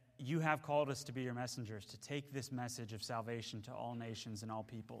that you have called us to be your messengers, to take this message of salvation to all nations and all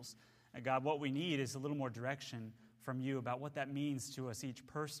peoples. And God, what we need is a little more direction from you about what that means to us each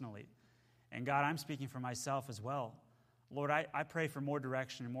personally. And God, I'm speaking for myself as well. Lord, I pray for more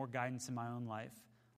direction and more guidance in my own life.